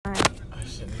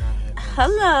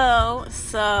Hello.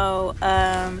 So,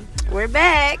 we're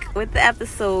back with the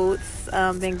episodes.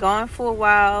 Been gone for a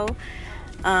while.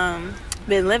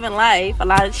 Been living life. A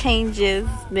lot of changes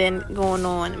been going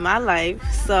on in my life.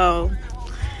 So,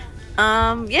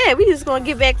 we just gonna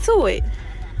get back to it.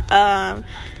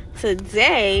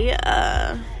 Today,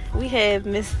 we have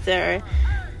Mr.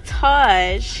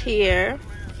 Taj here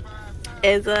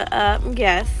as a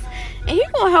guest, and he's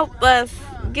gonna help us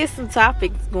get some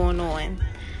topics going on.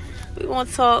 We're gonna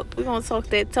talk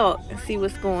that talk and see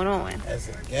what's going on. As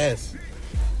a guest.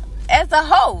 As a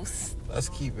host. Let's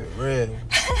keep it real.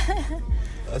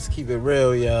 Let's keep it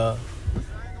real, y'all.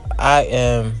 I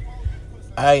am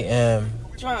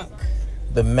drunk.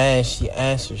 The man she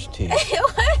answers to.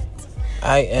 What?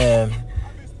 I am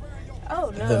no.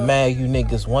 the man you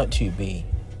niggas want to be.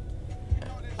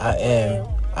 I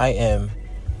am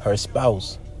her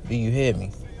spouse. Do you hear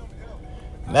me?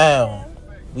 Now,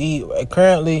 we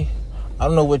currently, I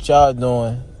don't know what y'all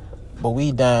doing, but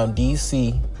we down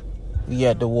DC. We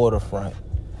at the waterfront.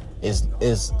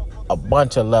 It's a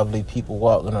bunch of lovely people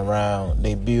walking around.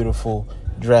 They beautiful,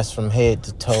 dressed from head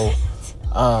to toe.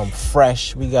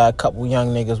 Fresh. We got a couple young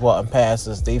niggas walking past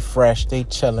us. They fresh. They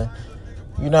chilling.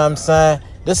 You know what I'm saying?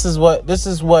 This is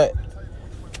what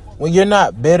when you're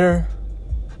not bitter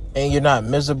and you're not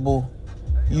miserable,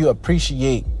 you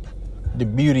appreciate the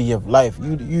beauty of life.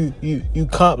 You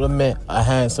compliment a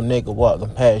handsome nigga walking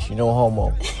past you, no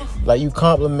homo. Like, you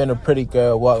compliment a pretty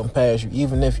girl walking past you,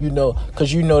 even if you know,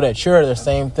 because you know that you're the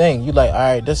same thing. You like, all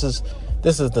right, this is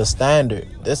the standard.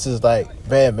 This is like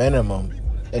bare minimum.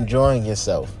 Enjoying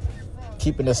yourself,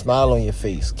 keeping a smile on your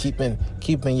face, keeping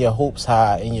your hopes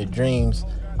high and your dreams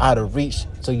out of reach,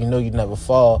 so you know you never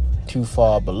fall too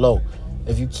far below.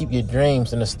 If you keep your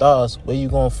dreams in the stars, where you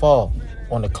gonna fall?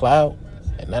 On the cloud?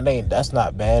 And that's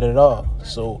not bad at all.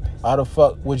 So why the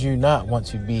fuck would you not want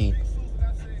to be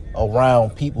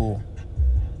around people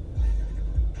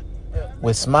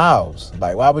with smiles?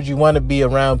 Like, why would you want to be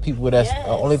around people that's the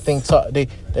only thing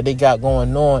that they got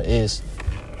going on is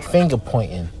finger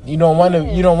pointing? You don't want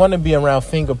to be around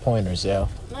finger pointers, yo.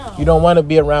 No. You don't want to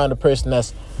be around a person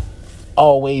that's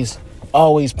always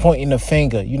pointing the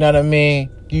finger. You know what I mean?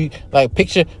 You like,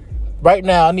 picture right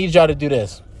now. I need y'all to do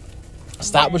this.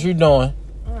 Stop what you're doing.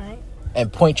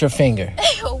 And point your finger.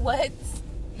 What?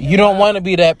 You don't want to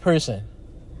be that person.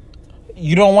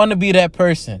 You don't want to be that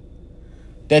person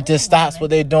that just stops what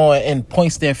they're doing and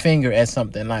points their finger at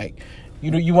something. Like,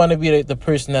 you want to be the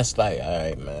person that's like, all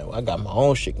right, man, I got my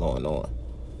own shit going on.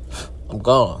 I'm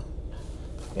gone.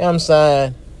 You know what I'm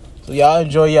saying? So y'all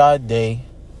enjoy y'all day.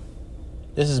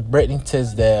 This is Brittany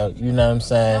Tisdale. You know what I'm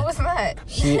saying? No, it's not.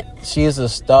 She is a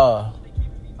star.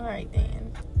 All right,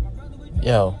 then.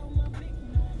 Yo.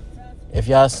 If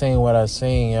y'all seen what I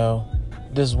seen, yo,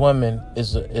 this woman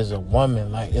is a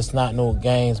woman. Like, it's not no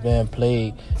games being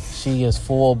played. She is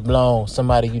full blown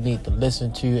somebody you need to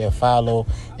listen to and follow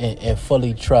and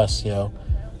fully trust, yo.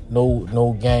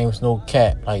 No games, no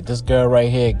cap. Like, this girl right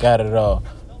here got it all.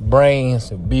 Brains,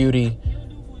 beauty,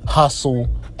 hustle,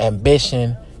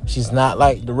 ambition. She's not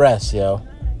like the rest, yo.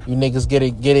 You niggas get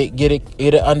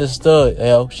it understood,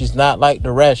 yo. She's not like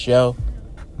the rest, yo.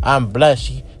 I'm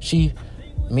blessed.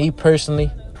 Me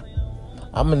personally,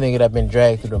 I'm a nigga that been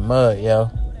dragged through the mud, yo.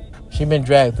 She been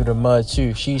dragged through the mud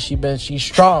too. She's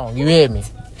strong. You hear me?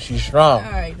 She's strong.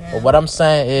 All right, man. But what I'm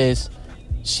saying is,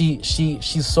 she's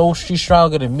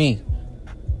stronger than me.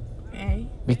 Okay.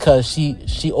 Because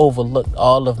she overlooked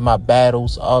all of my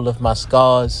battles, all of my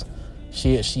scars.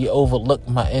 She overlooked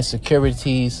my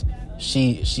insecurities.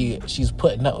 She's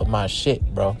putting up with my shit,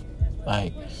 bro.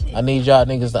 Like, I need y'all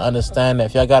niggas to understand that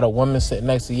if y'all got a woman sitting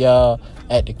next to y'all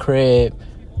at the crib,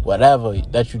 whatever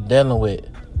that you dealing with,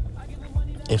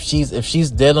 if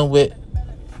she's dealing with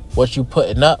what you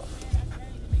putting up,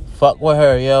 fuck with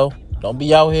her, yo. Don't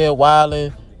be out here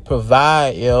wilding.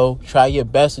 Provide, yo. Try your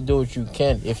best to do what you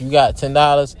can. If you got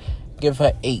 $10, give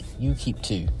her 8. You keep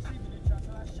 2.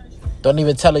 Don't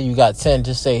even tell her you got 10.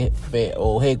 Just say,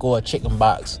 oh, here go a chicken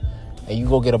box, and you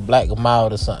go get a black and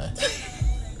mild or something.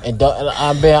 And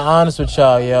I'm being honest with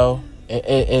y'all, yo.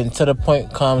 And to the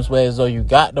point comes where as though you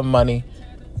got the money,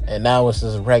 and now it's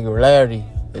this regularity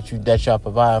that y'all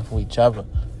providing for each other.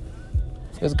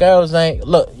 Because girls ain't,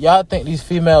 look, y'all think these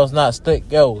females not stick,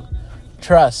 yo.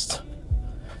 Trust.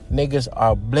 Niggas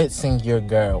are blitzing your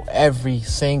girl every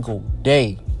single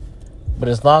day. But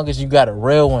as long as you got a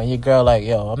real one, your girl like,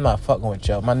 yo, I'm not fucking with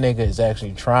y'all. My nigga is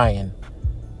actually trying.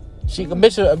 A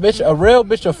real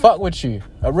bitch will fuck with you.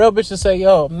 A real bitch will say,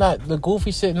 yo, I'm not the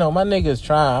goofy shit. No, my nigga is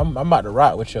trying. I'm about to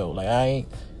rock with you. Like, I ain't.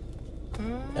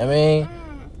 I mean,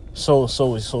 so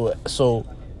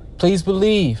please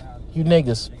believe You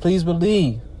niggas, please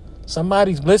believe.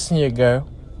 Somebody's blessing you, girl.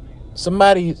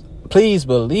 Somebody, please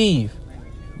believe.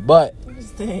 But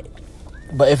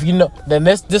if you know, then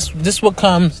this what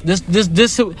comes. This.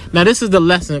 Now this is the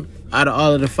lesson out of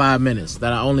all of the 5 minutes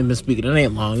that I only been speaking. It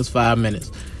ain't long. It's 5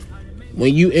 minutes.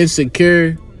 When you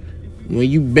insecure, when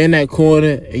you bend that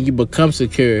corner and you become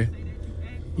secure,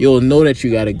 you'll know that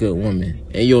you got a good woman,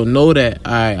 and you'll know that,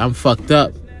 all right, I'm fucked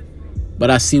up, but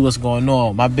I see what's going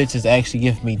on. My bitches actually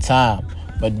give me time.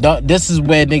 But this is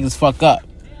where niggas fuck up.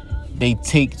 They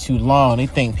take too long. They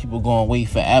think people gonna wait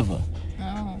forever.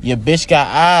 Oh. Your bitch got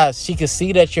eyes. She can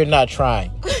see that you're not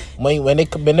trying. When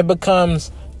it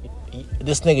becomes,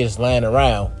 this nigga is laying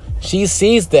around, she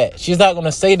sees that. She's not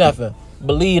gonna say nothing.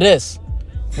 Believe this.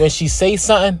 When she say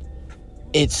something,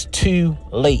 it's too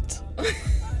late.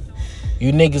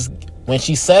 You niggas, when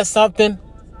she says something,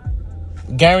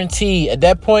 guaranteed at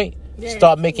that point,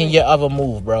 start making your other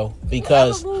move, bro.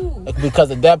 Because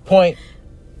at that point,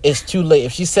 it's too late.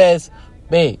 If she says,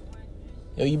 babe,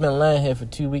 yo, you been laying here for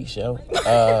 2 weeks, yo.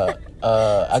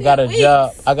 I got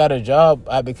a job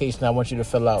application I want you to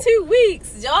fill out. 2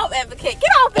 weeks, job application.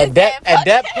 Get off at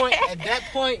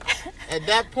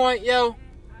that point, yo,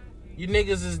 you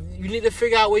niggas you need to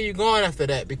figure out where you're going after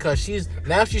that, because she's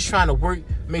trying to work,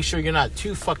 make sure you're not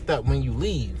too fucked up when you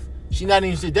leave. She not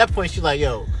even at that point. She's like,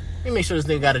 yo, let me make sure this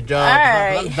nigga got a job.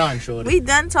 Right. I'm done, shorty. We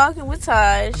done talking with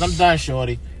Taj. I'm done,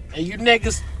 shorty. And you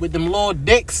niggas with them little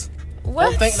dicks,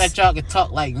 don't think that y'all can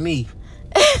talk like me.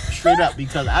 Straight up,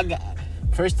 because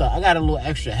first off, I got a little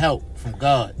extra help from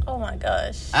God. Oh my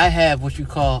gosh. I have what you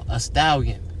call a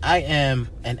stallion. I am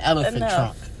an elephant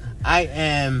trunk. I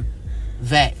am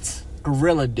that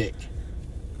gorilla dick.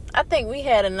 I think we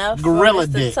had enough. Gorilla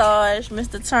Mr. dick. Taj,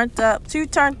 Mr. Turned Up, too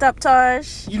turned up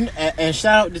Taj. And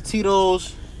shout out to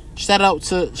Tito's. Shout out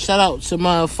to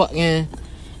motherfucking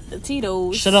the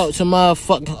Tito's. Shout out to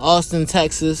motherfucking Austin,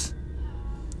 Texas.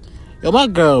 Yo, my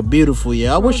girl beautiful,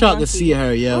 yo. I wish y'all could see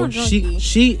her, yo.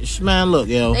 She man, look,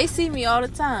 yo. They see me all the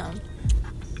time.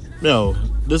 Yo,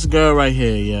 this girl right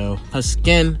here, yo. Her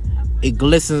skin, it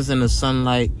glistens in the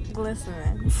sunlight.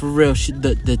 Glistening. For real,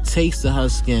 the taste of her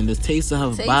skin, the taste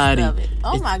of her body. Of it.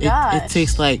 Oh my god. It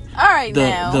tastes like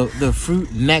the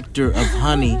fruit nectar of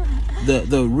honey.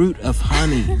 The root of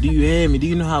honey. Do you hear me? Do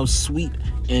you know how sweet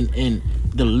and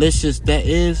delicious that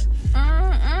is?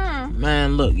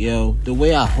 Man, look, yo. The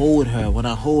way I hold her, when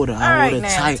I hold her, I hold her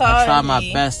tight. I try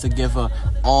my best to give her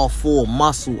all full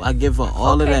muscle. I give her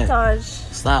all of that. Taj.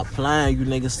 Stop playing, you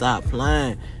niggas. Stop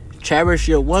playing. Cherish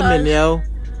your women, yo,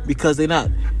 because they not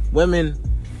women.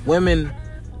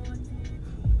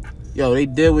 Yo, they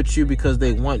deal with you because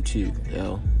they want you,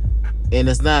 yo, and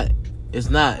it's not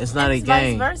a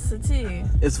game. Vice versa too.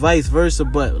 It's vice versa,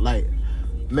 but like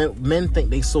men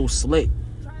think they so slick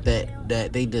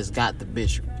that they just got the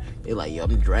bitch. They like, yo,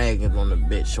 I'm dragging on the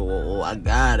bitch, or I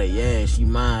got her, yeah, she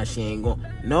mine, she ain't going.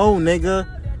 No, nigga,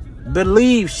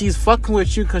 believe she's fucking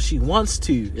with you because she wants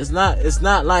to. It's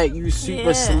not like you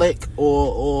super slick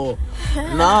or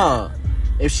nah.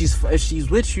 If she's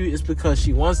with you, it's because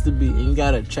she wants to be, and you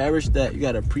gotta cherish that. You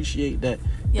gotta appreciate that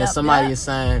somebody is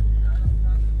saying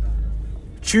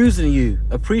choosing you.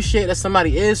 Appreciate that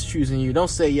somebody is choosing you. Don't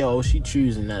say, yo, she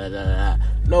choosing that.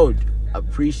 No.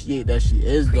 Appreciate that she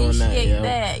is doing that, yo. Appreciate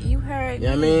that. You heard me.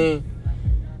 You know what I mean?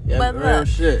 Yeah, but real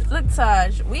shit. Look,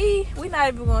 Taj, we not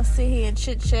even gonna sit here and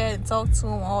chit chat and talk to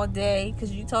him all day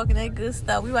because you talking that good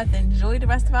stuff. We about to enjoy the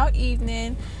rest of our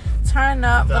evening, turn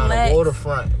up, down relax. The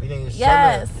waterfront.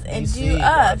 Yes, and DC. do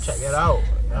us. Check it out.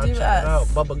 Check it out.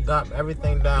 Bubba Gump,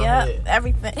 everything down here.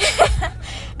 Everything.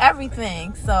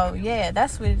 Everything. So yeah,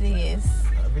 that's what it is.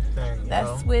 Everything.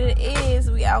 That's what it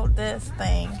is. We out this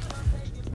thing.